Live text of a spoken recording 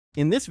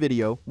In this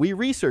video, we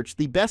researched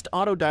the best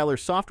auto dialer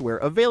software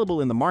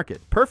available in the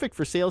market, perfect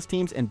for sales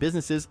teams and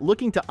businesses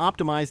looking to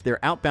optimize their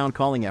outbound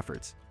calling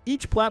efforts.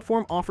 Each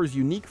platform offers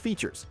unique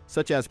features,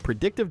 such as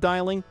predictive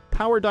dialing,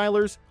 power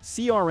dialers,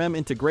 CRM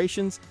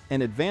integrations,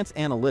 and advanced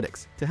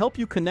analytics to help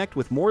you connect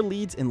with more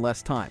leads in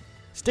less time.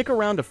 Stick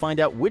around to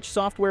find out which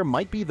software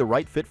might be the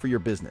right fit for your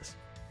business.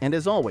 And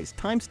as always,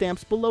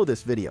 timestamps below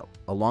this video,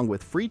 along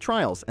with free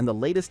trials and the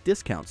latest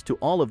discounts to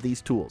all of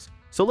these tools.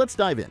 So let's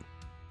dive in.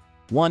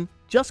 1.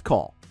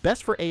 JustCall,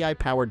 best for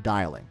AI-powered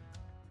dialing.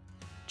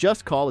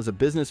 JustCall is a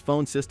business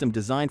phone system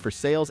designed for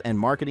sales and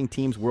marketing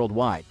teams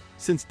worldwide.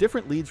 Since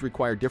different leads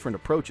require different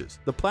approaches,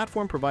 the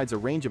platform provides a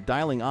range of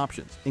dialing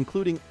options,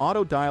 including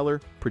auto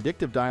dialer,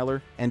 predictive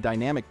dialer, and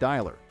dynamic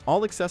dialer,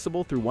 all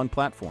accessible through one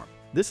platform.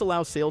 This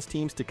allows sales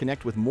teams to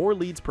connect with more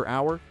leads per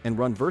hour and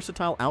run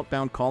versatile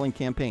outbound calling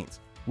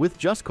campaigns. With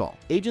JustCall,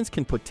 agents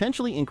can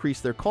potentially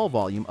increase their call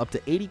volume up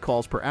to 80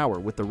 calls per hour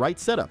with the right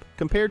setup,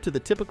 compared to the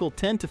typical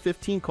 10 to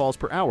 15 calls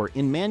per hour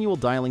in manual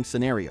dialing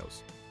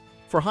scenarios.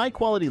 For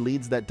high-quality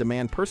leads that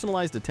demand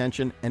personalized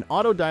attention, an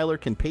auto dialer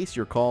can pace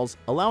your calls,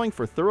 allowing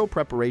for thorough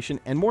preparation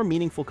and more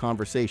meaningful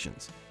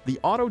conversations. The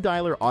auto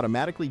dialer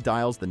automatically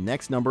dials the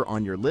next number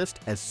on your list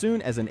as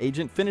soon as an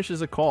agent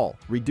finishes a call,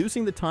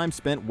 reducing the time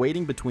spent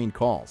waiting between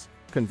calls.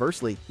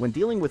 Conversely, when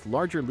dealing with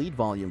larger lead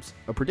volumes,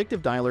 a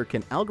predictive dialer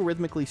can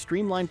algorithmically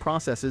streamline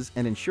processes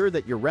and ensure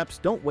that your reps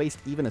don't waste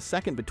even a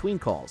second between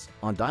calls,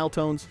 on dial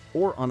tones,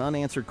 or on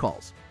unanswered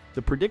calls.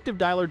 The predictive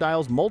dialer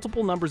dials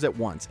multiple numbers at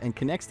once and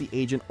connects the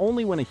agent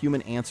only when a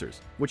human answers,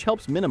 which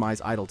helps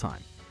minimize idle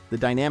time. The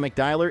dynamic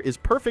dialer is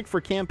perfect for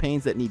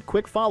campaigns that need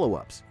quick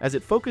follow-ups, as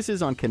it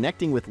focuses on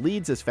connecting with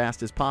leads as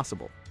fast as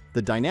possible.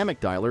 The dynamic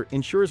dialer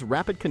ensures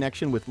rapid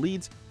connection with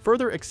leads,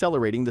 further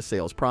accelerating the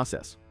sales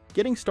process.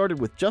 Getting started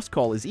with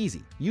JustCall is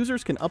easy.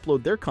 Users can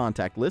upload their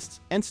contact lists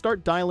and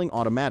start dialing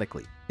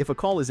automatically. If a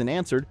call isn't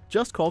answered,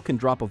 JustCall can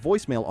drop a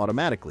voicemail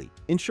automatically,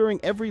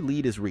 ensuring every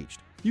lead is reached.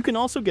 You can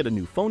also get a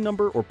new phone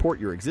number or port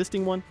your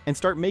existing one and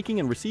start making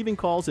and receiving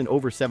calls in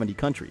over 70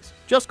 countries.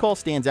 JustCall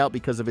stands out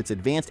because of its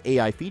advanced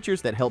AI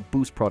features that help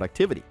boost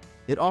productivity.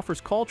 It offers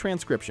call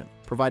transcription,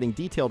 providing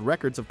detailed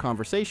records of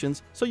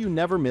conversations so you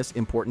never miss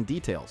important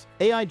details.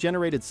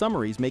 AI-generated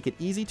summaries make it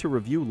easy to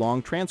review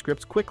long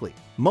transcripts quickly.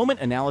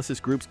 Moment analysis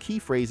groups key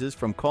phrases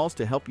from calls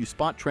to help you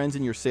spot trends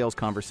in your sales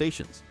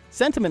conversations.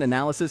 Sentiment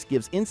analysis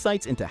gives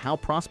insights into how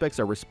prospects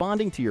are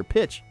responding to your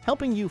pitch,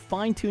 helping you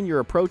fine-tune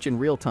your approach in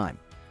real time.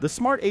 The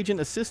Smart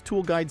Agent Assist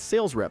tool guides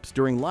sales reps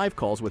during live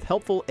calls with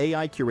helpful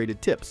AI-curated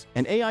tips,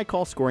 and AI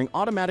call scoring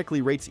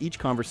automatically rates each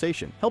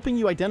conversation, helping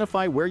you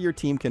identify where your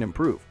team can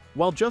improve.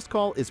 While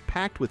JustCall is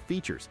packed with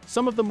features,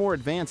 some of the more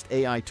advanced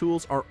AI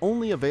tools are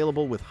only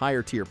available with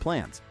higher-tier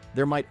plans.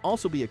 There might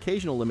also be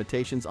occasional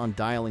limitations on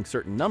dialing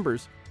certain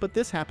numbers, but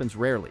this happens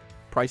rarely.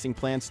 Pricing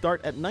plans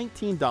start at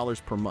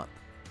 $19 per month.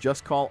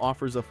 JustCall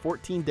offers a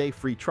 14-day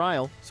free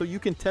trial, so you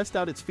can test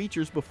out its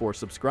features before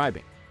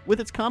subscribing. With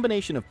its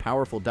combination of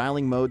powerful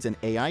dialing modes and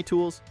AI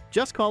tools,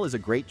 JustCall is a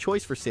great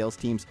choice for sales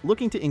teams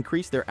looking to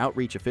increase their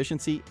outreach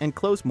efficiency and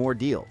close more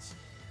deals.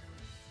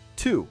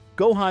 2.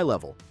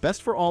 GoHighLevel,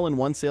 best for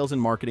all-in-one sales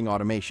and marketing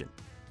automation.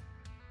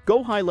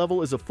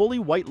 GoHighLevel is a fully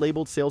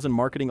white-labeled sales and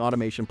marketing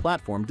automation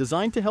platform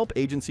designed to help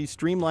agencies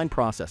streamline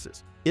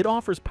processes. It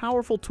offers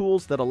powerful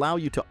tools that allow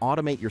you to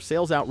automate your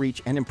sales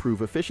outreach and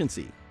improve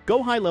efficiency.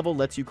 GoHighLevel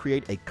lets you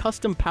create a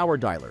custom power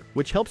dialer,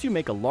 which helps you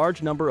make a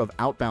large number of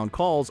outbound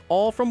calls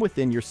all from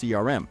within your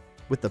CRM.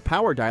 With the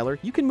power dialer,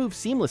 you can move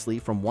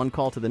seamlessly from one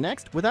call to the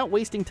next without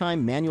wasting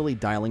time manually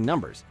dialing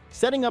numbers.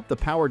 Setting up the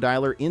power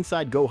dialer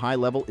inside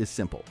GoHighLevel is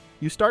simple.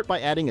 You start by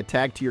adding a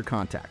tag to your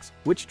contacts,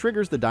 which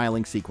triggers the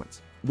dialing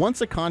sequence.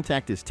 Once a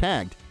contact is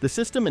tagged, the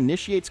system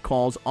initiates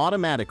calls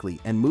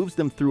automatically and moves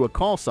them through a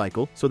call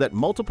cycle so that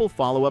multiple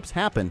follow-ups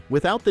happen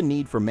without the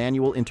need for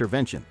manual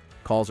intervention.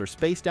 Calls are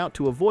spaced out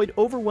to avoid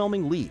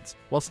overwhelming leads,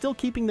 while still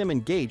keeping them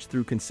engaged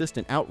through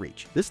consistent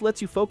outreach. This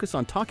lets you focus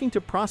on talking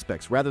to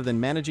prospects rather than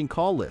managing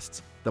call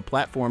lists. The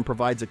platform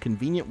provides a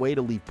convenient way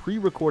to leave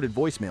pre-recorded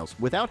voicemails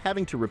without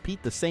having to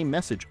repeat the same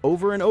message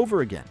over and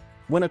over again.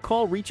 When a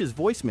call reaches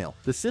voicemail,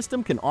 the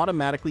system can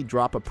automatically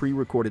drop a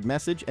pre-recorded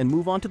message and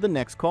move on to the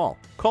next call.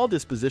 Call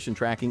disposition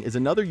tracking is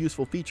another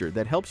useful feature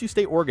that helps you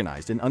stay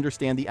organized and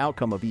understand the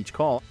outcome of each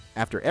call.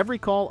 After every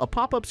call, a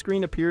pop-up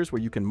screen appears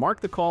where you can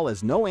mark the call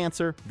as no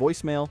answer,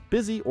 voicemail,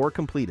 busy, or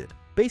completed.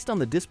 Based on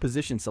the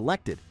disposition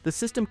selected, the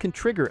system can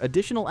trigger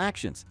additional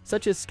actions,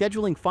 such as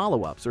scheduling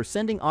follow-ups or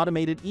sending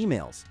automated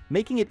emails,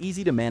 making it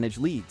easy to manage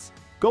leads.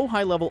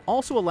 GoHighLevel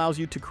also allows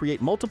you to create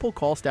multiple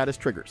call status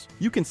triggers.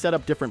 You can set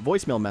up different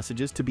voicemail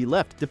messages to be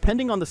left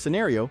depending on the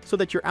scenario so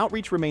that your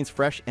outreach remains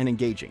fresh and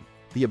engaging.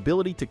 The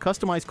ability to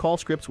customize call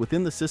scripts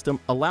within the system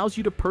allows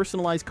you to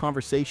personalize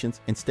conversations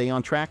and stay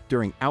on track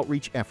during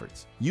outreach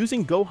efforts.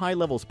 Using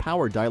GoHighLevel's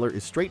power dialer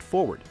is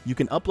straightforward. You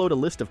can upload a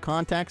list of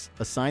contacts,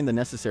 assign the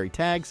necessary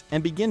tags,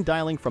 and begin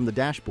dialing from the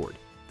dashboard.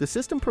 The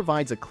system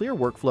provides a clear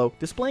workflow,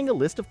 displaying a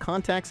list of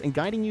contacts and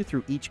guiding you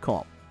through each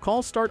call.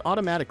 Calls start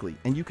automatically,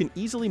 and you can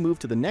easily move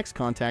to the next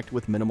contact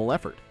with minimal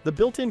effort. The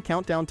built-in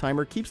countdown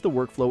timer keeps the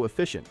workflow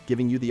efficient,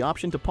 giving you the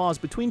option to pause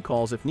between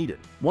calls if needed.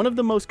 One of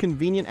the most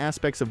convenient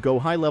aspects of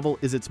GoHighLevel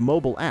is its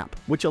mobile app,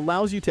 which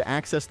allows you to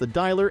access the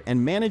dialer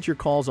and manage your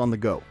calls on the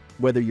go.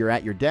 Whether you're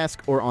at your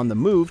desk or on the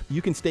move,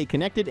 you can stay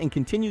connected and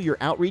continue your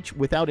outreach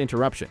without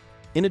interruption.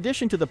 In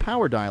addition to the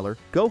power dialer,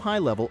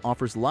 GoHighLevel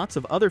offers lots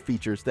of other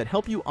features that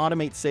help you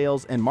automate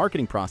sales and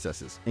marketing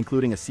processes,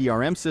 including a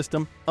CRM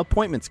system,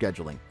 appointment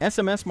scheduling,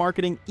 SMS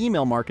marketing,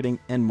 email marketing,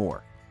 and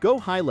more.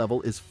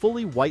 GoHighLevel is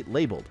fully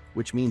white-labeled,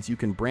 which means you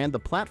can brand the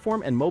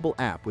platform and mobile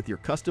app with your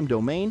custom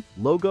domain,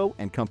 logo,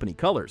 and company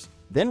colors,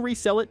 then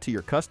resell it to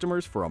your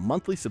customers for a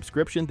monthly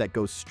subscription that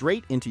goes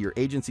straight into your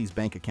agency's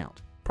bank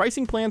account.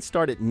 Pricing plans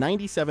start at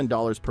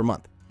 $97 per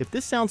month. If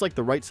this sounds like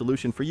the right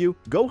solution for you,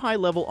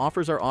 GoHighLevel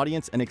offers our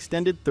audience an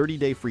extended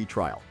 30-day free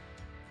trial.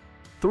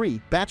 3.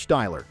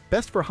 BatchDialer,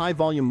 best for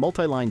high-volume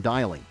multi-line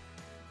dialing.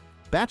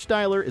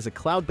 BatchDialer is a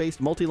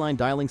cloud-based multi-line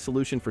dialing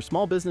solution for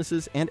small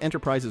businesses and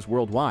enterprises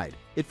worldwide.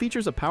 It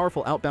features a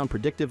powerful outbound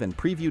predictive and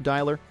preview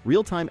dialer,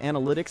 real-time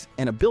analytics,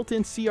 and a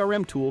built-in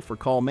CRM tool for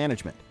call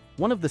management.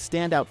 One of the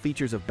standout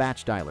features of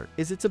BatchDialer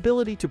is its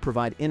ability to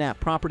provide in-app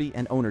property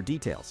and owner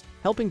details,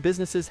 helping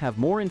businesses have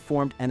more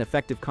informed and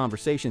effective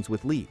conversations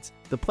with leads.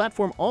 The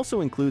platform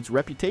also includes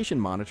reputation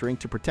monitoring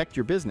to protect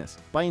your business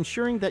by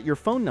ensuring that your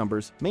phone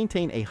numbers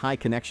maintain a high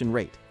connection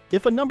rate.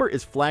 If a number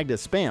is flagged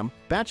as spam,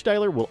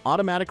 BatchDialer will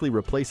automatically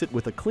replace it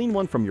with a clean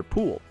one from your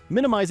pool,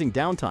 minimizing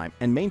downtime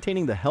and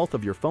maintaining the health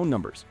of your phone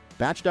numbers.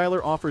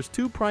 BatchDialer offers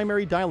two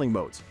primary dialing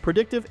modes,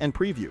 Predictive and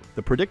Preview.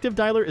 The Predictive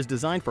dialer is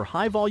designed for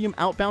high-volume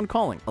outbound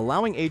calling,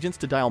 allowing agents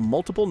to dial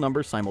multiple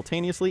numbers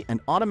simultaneously and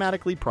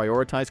automatically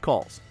prioritize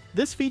calls.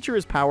 This feature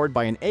is powered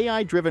by an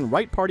AI-driven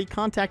right-party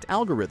contact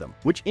algorithm,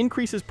 which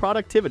increases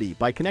productivity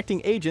by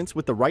connecting agents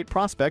with the right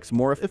prospects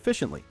more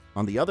efficiently.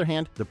 On the other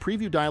hand, the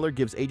Preview dialer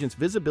gives agents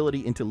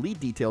visibility into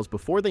lead details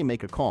before they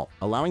make a call,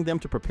 allowing them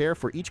to prepare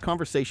for each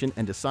conversation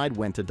and decide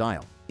when to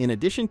dial. In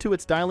addition to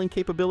its dialing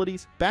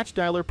capabilities,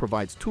 BatchDialer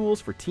provides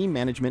tools for team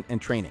management and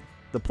training.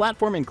 The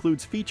platform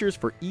includes features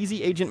for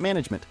easy agent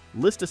management,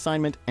 list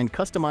assignment, and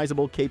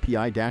customizable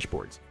KPI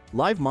dashboards.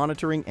 Live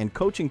monitoring and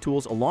coaching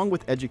tools along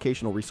with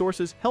educational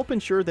resources help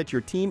ensure that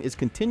your team is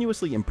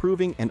continuously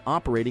improving and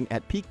operating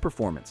at peak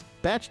performance.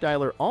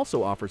 BatchDialer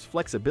also offers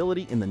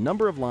flexibility in the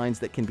number of lines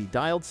that can be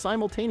dialed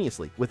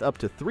simultaneously, with up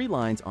to 3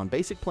 lines on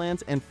basic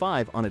plans and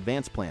 5 on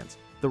advanced plans.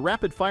 The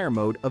rapid fire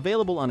mode,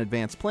 available on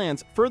advanced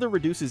plans, further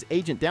reduces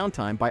agent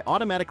downtime by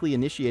automatically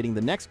initiating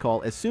the next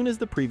call as soon as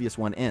the previous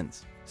one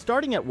ends.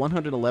 Starting at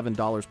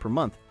 $111 per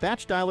month,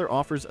 BatchDialer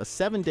offers a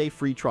 7-day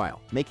free trial,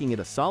 making it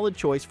a solid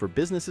choice for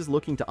businesses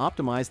looking to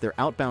optimize their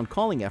outbound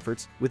calling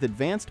efforts with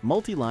advanced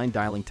multi-line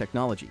dialing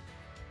technology.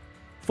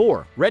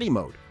 4.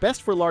 Readymode,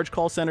 best for large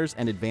call centers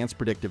and advanced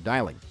predictive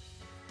dialing.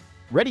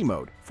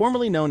 Readymode,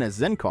 formerly known as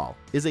ZoomCall,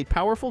 is a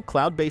powerful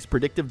cloud-based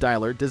predictive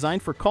dialer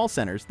designed for call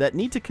centers that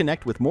need to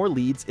connect with more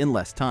leads in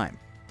less time.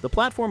 The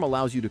platform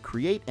allows you to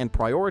create and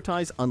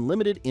prioritize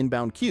unlimited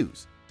inbound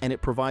queues, and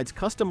it provides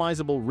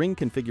customizable ring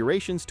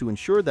configurations to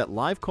ensure that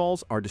live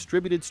calls are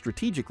distributed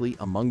strategically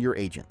among your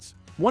agents.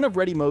 One of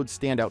Readymode's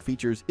standout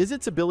features is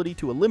its ability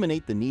to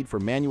eliminate the need for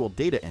manual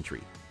data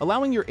entry,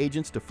 allowing your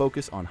agents to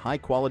focus on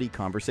high-quality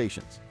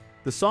conversations.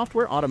 The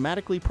software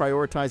automatically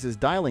prioritizes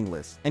dialing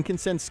lists and can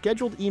send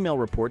scheduled email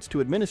reports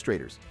to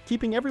administrators,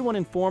 keeping everyone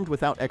informed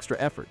without extra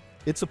effort.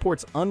 It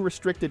supports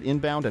unrestricted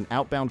inbound and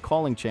outbound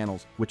calling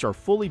channels, which are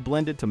fully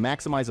blended to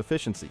maximize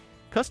efficiency.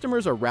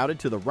 Customers are routed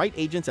to the right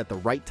agents at the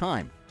right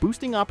time,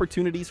 boosting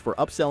opportunities for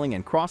upselling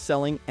and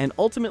cross-selling and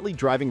ultimately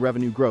driving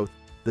revenue growth.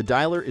 The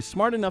dialer is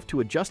smart enough to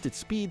adjust its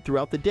speed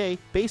throughout the day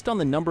based on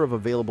the number of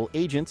available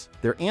agents,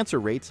 their answer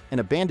rates, and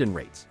abandon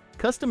rates.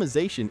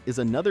 Customization is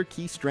another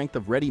key strength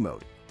of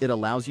Readymode. It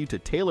allows you to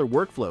tailor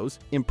workflows,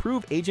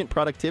 improve agent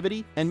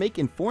productivity, and make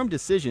informed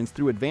decisions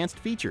through advanced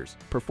features,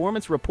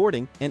 performance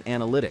reporting, and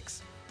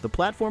analytics. The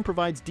platform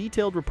provides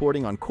detailed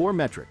reporting on core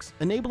metrics,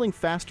 enabling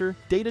faster,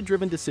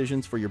 data-driven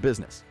decisions for your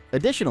business.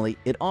 Additionally,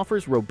 it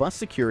offers robust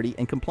security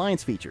and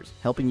compliance features,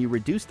 helping you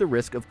reduce the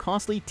risk of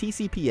costly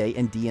TCPA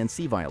and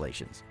DNC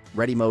violations.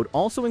 Readymode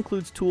also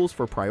includes tools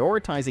for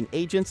prioritizing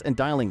agents and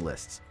dialing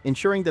lists,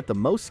 ensuring that the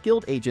most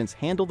skilled agents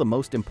handle the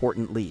most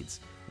important leads.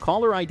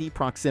 Caller ID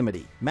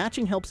proximity.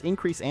 Matching helps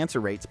increase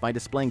answer rates by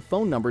displaying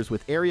phone numbers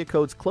with area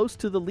codes close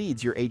to the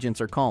leads your agents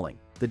are calling.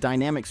 The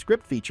dynamic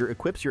script feature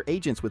equips your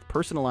agents with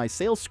personalized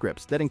sales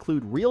scripts that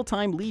include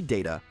real-time lead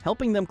data,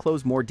 helping them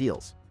close more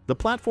deals. The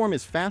platform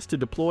is fast to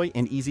deploy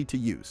and easy to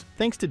use,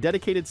 thanks to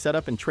dedicated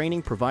setup and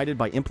training provided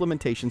by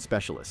implementation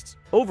specialists.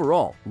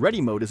 Overall,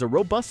 Readymode is a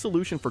robust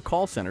solution for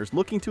call centers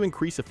looking to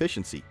increase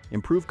efficiency,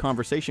 improve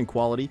conversation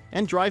quality,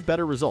 and drive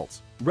better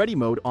results.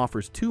 Readymode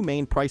offers 2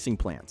 main pricing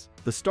plans.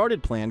 The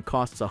started plan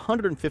costs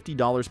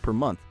 $150 per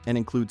month and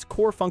includes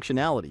core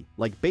functionality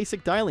like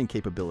basic dialing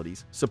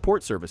capabilities,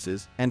 support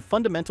services, and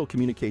fundamental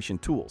communication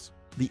tools.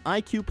 The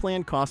IQ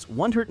plan costs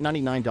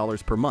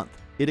 $199 per month.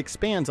 It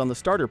expands on the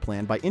starter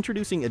plan by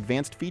introducing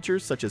advanced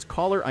features such as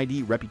caller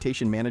ID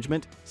reputation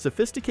management,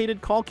 sophisticated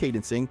call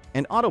cadencing,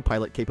 and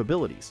autopilot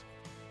capabilities.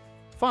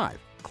 5.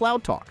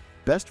 CloudTalk,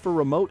 best for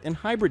remote and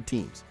hybrid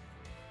teams.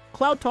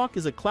 CloudTalk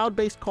is a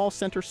cloud-based call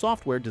center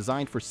software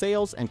designed for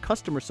sales and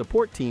customer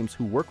support teams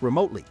who work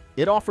remotely.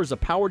 It offers a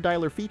power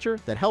dialer feature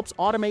that helps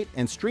automate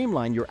and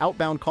streamline your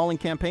outbound calling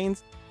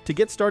campaigns. To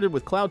get started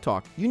with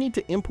CloudTalk, you need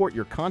to import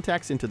your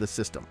contacts into the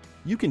system.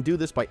 You can do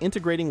this by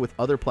integrating with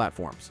other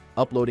platforms,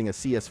 uploading a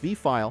CSV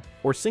file,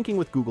 or syncing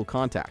with Google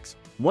Contacts.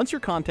 Once your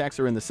contacts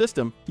are in the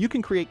system, you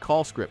can create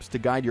call scripts to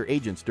guide your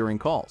agents during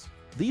calls.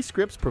 These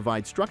scripts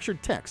provide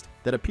structured text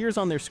that appears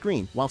on their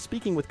screen while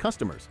speaking with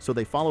customers, so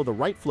they follow the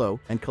right flow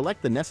and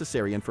collect the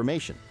necessary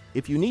information.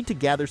 If you need to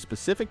gather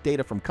specific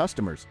data from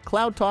customers,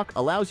 CloudTalk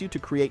allows you to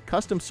create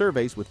custom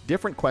surveys with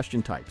different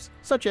question types,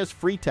 such as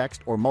free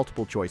text or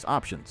multiple choice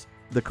options.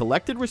 The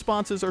collected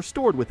responses are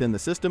stored within the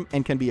system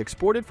and can be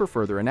exported for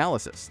further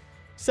analysis.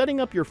 Setting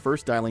up your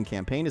first dialing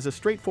campaign is a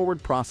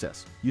straightforward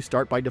process. You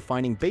start by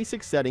defining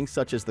basic settings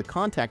such as the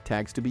contact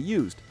tags to be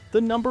used, the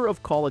number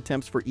of call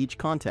attempts for each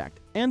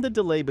contact, and the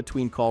delay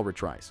between call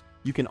retries.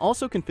 You can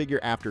also configure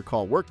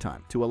after-call work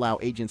time to allow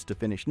agents to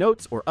finish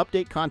notes or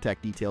update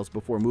contact details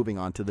before moving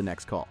on to the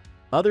next call.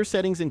 Other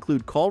settings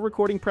include call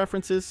recording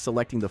preferences,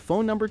 selecting the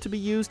phone number to be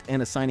used,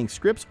 and assigning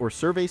scripts or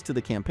surveys to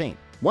the campaign.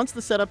 Once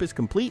the setup is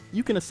complete,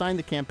 you can assign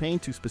the campaign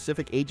to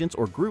specific agents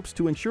or groups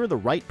to ensure the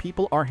right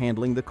people are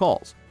handling the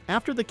calls.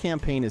 After the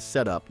campaign is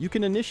set up, you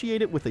can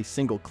initiate it with a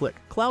single click.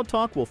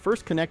 CloudTalk will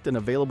first connect an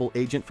available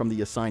agent from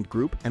the assigned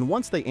group, and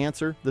once they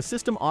answer, the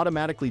system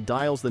automatically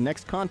dials the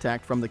next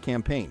contact from the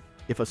campaign.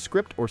 If a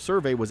script or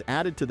survey was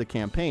added to the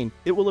campaign,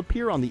 it will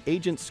appear on the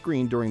agent's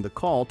screen during the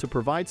call to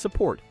provide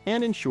support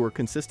and ensure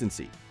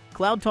consistency.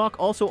 CloudTalk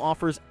also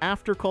offers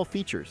after-call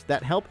features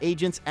that help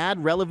agents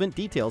add relevant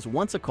details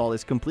once a call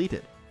is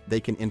completed. They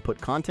can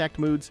input contact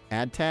moods,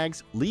 add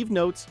tags, leave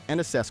notes, and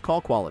assess call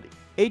quality.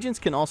 Agents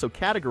can also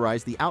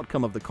categorize the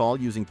outcome of the call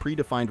using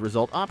predefined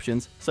result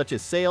options such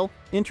as sale,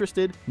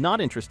 interested, not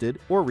interested,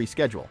 or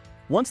reschedule.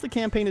 Once the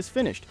campaign is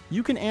finished,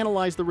 you can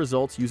analyze the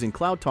results using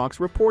CloudTalk's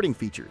reporting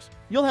features.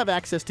 You'll have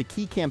access to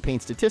key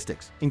campaign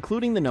statistics,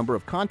 including the number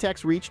of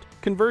contacts reached,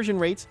 conversion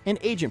rates, and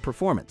agent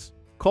performance.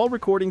 Call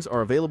recordings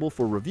are available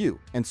for review,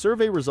 and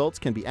survey results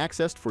can be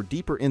accessed for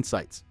deeper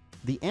insights.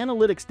 The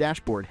Analytics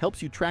dashboard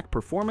helps you track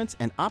performance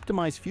and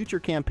optimize future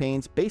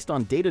campaigns based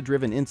on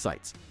data-driven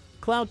insights.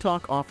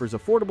 CloudTalk offers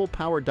affordable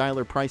power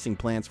dialer pricing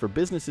plans for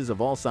businesses of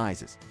all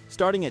sizes,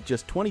 starting at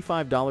just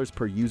 $25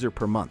 per user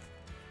per month.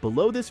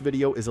 Below this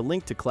video is a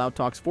link to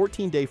CloudTalk's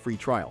 14-day free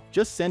trial.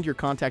 Just send your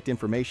contact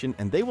information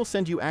and they will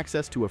send you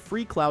access to a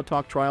free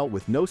CloudTalk trial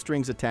with no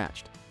strings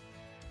attached.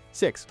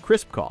 6.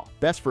 CrispCall,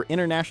 best for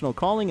international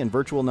calling and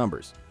virtual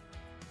numbers.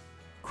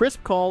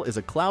 KrispCall is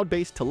a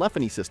cloud-based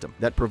telephony system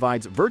that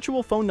provides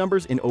virtual phone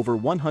numbers in over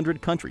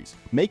 100 countries,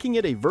 making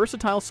it a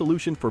versatile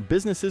solution for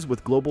businesses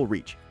with global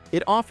reach.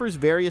 It offers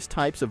various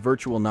types of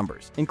virtual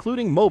numbers,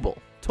 including mobile,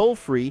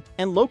 toll-free,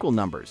 and local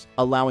numbers,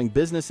 allowing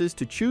businesses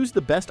to choose the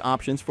best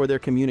options for their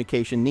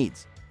communication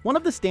needs. One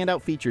of the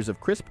standout features of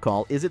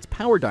KrispCall is its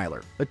Power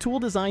Dialer, a tool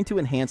designed to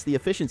enhance the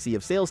efficiency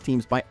of sales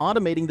teams by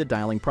automating the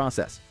dialing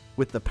process.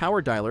 With the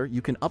Power Dialer,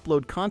 you can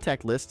upload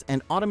contact lists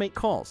and automate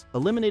calls,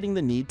 eliminating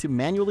the need to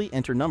manually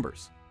enter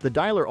numbers. The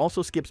dialer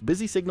also skips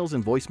busy signals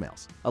and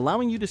voicemails,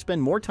 allowing you to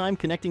spend more time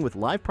connecting with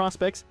live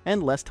prospects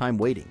and less time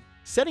waiting.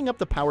 Setting up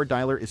the Power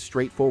Dialer is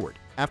straightforward.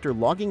 After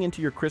logging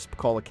into your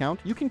KrispCall account,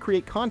 you can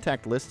create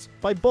contact lists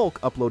by bulk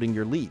uploading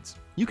your leads.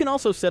 You can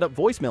also set up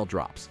voicemail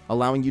drops,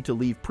 allowing you to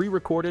leave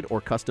pre-recorded or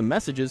custom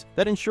messages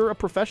that ensure a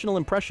professional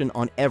impression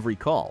on every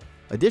call.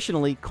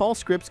 Additionally, call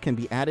scripts can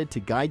be added to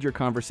guide your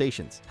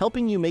conversations,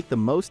 helping you make the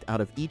most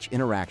out of each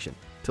interaction.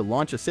 To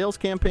launch a sales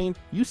campaign,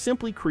 you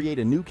simply create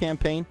a new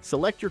campaign,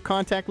 select your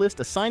contact list,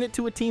 assign it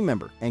to a team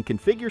member, and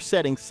configure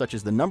settings such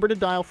as the number to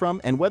dial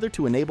from and whether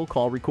to enable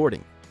call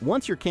recording.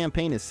 Once your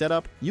campaign is set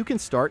up, you can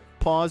start,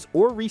 pause,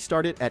 or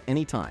restart it at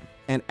any time.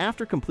 And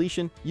after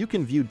completion, you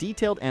can view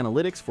detailed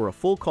analytics for a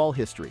full call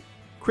history.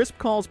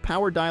 KrispCall's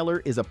Power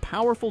Dialer is a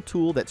powerful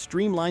tool that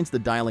streamlines the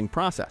dialing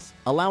process,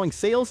 allowing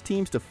sales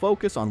teams to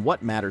focus on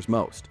what matters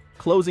most: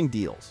 closing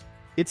deals.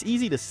 It's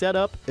easy to set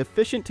up,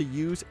 efficient to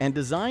use, and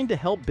designed to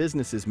help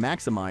businesses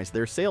maximize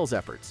their sales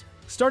efforts.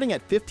 Starting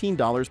at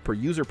 $15 per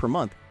user per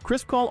month,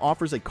 KrispCall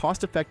offers a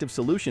cost-effective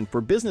solution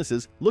for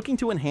businesses looking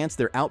to enhance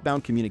their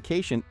outbound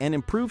communication and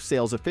improve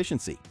sales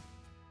efficiency.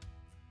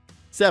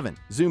 7.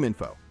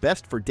 ZoomInfo,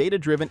 best for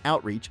data-driven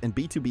outreach and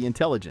B2B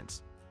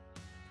intelligence.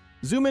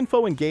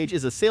 ZoomInfo Engage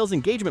is a sales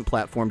engagement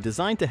platform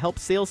designed to help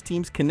sales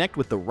teams connect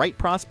with the right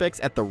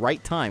prospects at the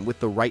right time with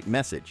the right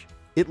message.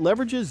 It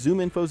leverages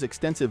ZoomInfo's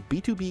extensive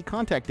B2B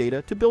contact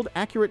data to build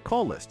accurate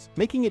call lists,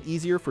 making it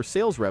easier for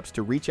sales reps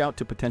to reach out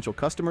to potential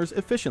customers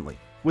efficiently.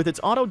 With its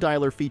auto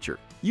dialer feature,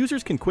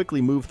 users can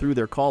quickly move through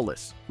their call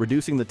lists,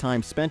 reducing the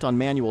time spent on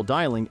manual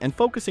dialing and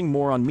focusing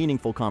more on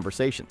meaningful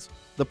conversations.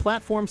 The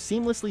platform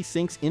seamlessly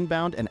syncs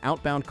inbound and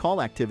outbound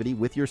call activity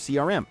with your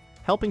CRM,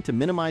 helping to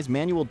minimize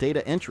manual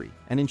data entry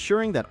and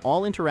ensuring that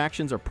all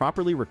interactions are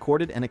properly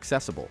recorded and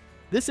accessible.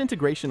 This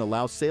integration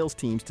allows sales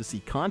teams to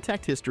see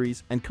contact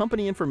histories and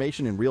company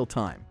information in real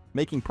time,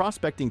 making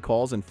prospecting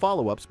calls and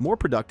follow-ups more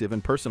productive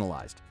and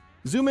personalized.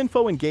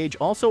 ZoomInfo Engage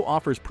also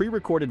offers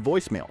pre-recorded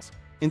voicemails.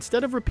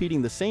 Instead of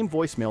repeating the same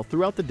voicemail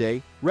throughout the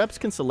day, reps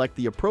can select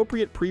the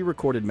appropriate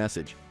pre-recorded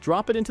message,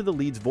 drop it into the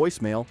lead's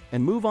voicemail,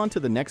 and move on to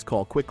the next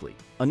call quickly.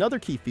 Another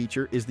key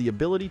feature is the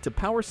ability to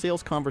power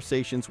sales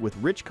conversations with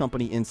rich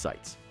company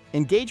insights.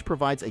 Engage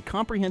provides a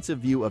comprehensive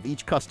view of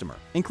each customer,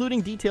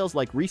 including details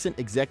like recent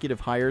executive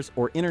hires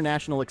or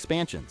international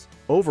expansions.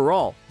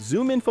 Overall,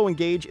 ZoomInfo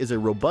Engage is a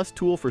robust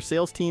tool for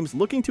sales teams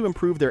looking to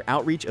improve their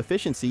outreach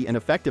efficiency and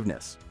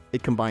effectiveness.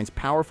 It combines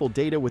powerful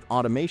data with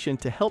automation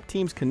to help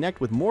teams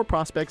connect with more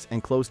prospects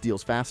and close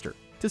deals faster.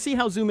 To see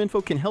how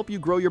ZoomInfo can help you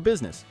grow your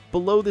business,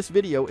 below this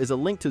video is a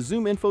link to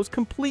ZoomInfo's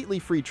completely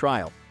free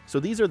trial. So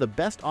these are the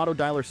best auto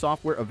dialer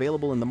software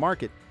available in the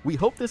market. We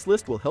hope this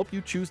list will help you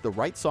choose the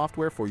right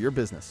software for your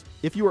business.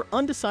 If you are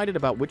undecided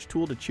about which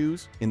tool to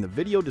choose, in the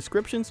video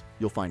descriptions,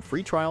 you'll find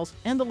free trials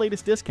and the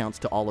latest discounts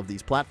to all of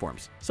these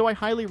platforms. So I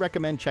highly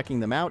recommend checking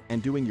them out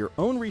and doing your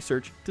own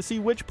research to see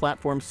which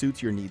platform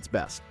suits your needs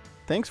best.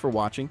 Thanks for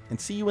watching, and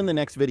see you in the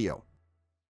next video.